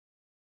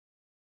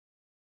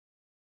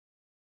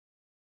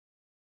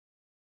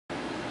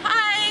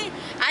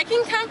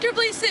can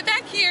comfortably sit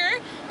back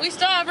here. We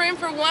still have room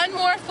for one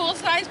more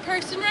full-size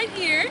person right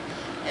here.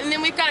 And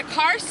then we've got a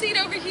car seat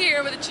over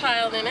here with a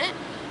child in it,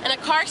 and a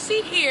car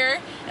seat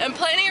here, and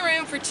plenty of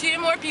room for 2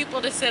 more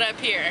people to sit up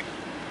here.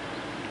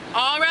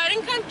 All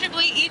riding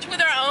comfortably, each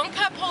with our own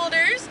cup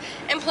holders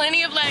and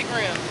plenty of leg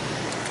room.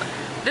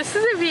 This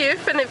is a view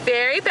from the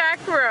very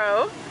back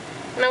row,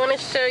 and I want to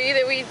show you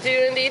that we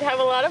do indeed have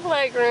a lot of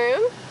leg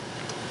room.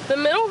 The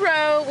middle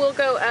row will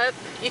go up.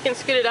 You can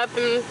scoot it up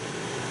and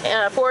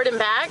forward and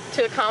back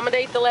to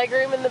accommodate the leg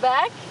room in the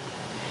back.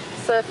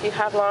 So if you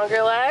have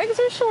longer legs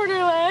or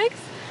shorter legs,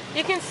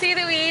 you can see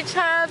that we each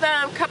have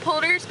cup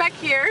holders back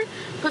here.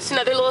 Plus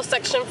another little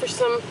section for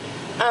some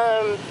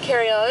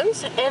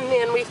carry-ons. And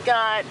then we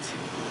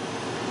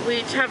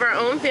each have our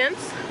own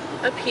vents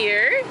up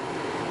here.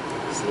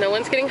 So no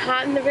one's getting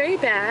hot in the very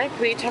back.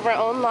 We each have our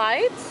own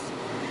lights.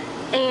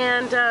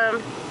 And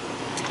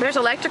there's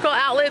electrical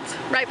outlets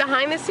right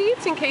behind the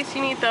seats in case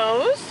you need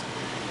those.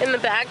 In the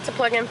back to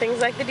plug in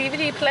things like the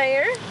DVD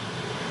player.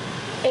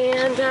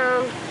 And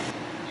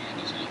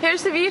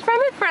here's the view from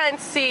the front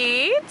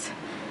seat.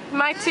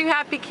 My 2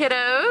 happy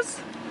kiddos,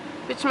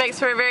 which makes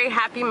for a very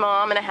happy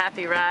mom and a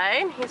happy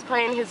ride. He's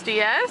playing his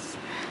DS,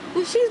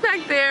 and she's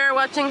back there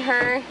watching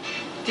her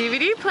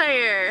DVD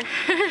player.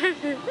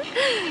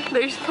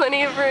 There's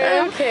plenty of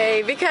room.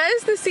 Okay,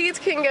 because the seats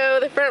can go,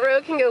 the front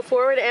row can go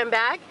forward and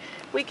back,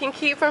 we can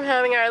keep from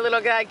having our little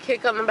guy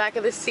kick on the back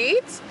of the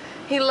seats.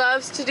 He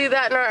loves to do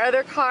that in our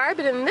other car,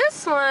 but in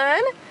this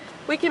one,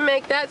 we can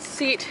make that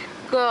seat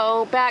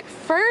go back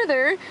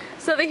further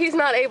so that he's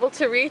not able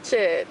to reach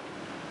it.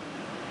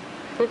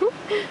 Say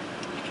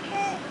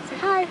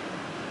hi.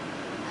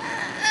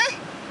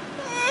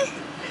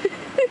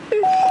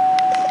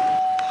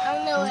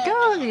 Let's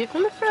go, view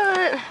from the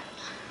front.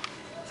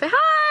 Say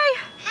hi.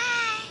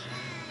 Hi.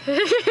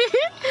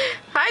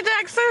 Hi,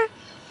 Jackson.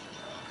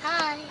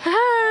 Hi.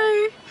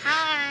 Hi.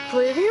 Hi.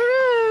 Plenty of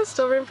room.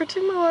 Still room for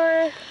 2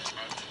 more.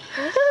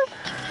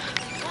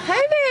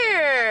 Hi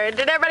there.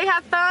 Did everybody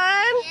have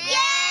fun?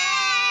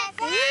 Yes.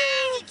 Yeah.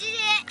 To the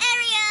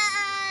area.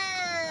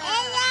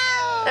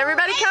 Hello.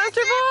 Everybody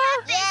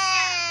comfortable? Yes.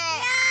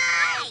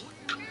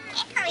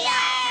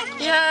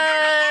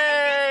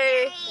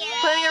 Yay!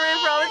 Plenty of room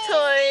for all the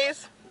toys.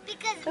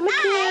 And the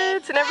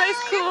kids, and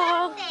everybody's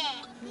cool.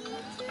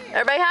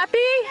 Everybody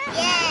happy?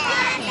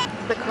 Yes.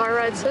 The car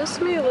rides so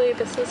smoothly,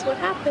 this is what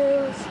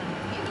happens.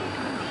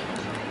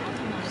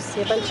 Just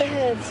see a bunch of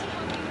heads.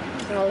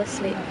 They're all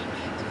asleep.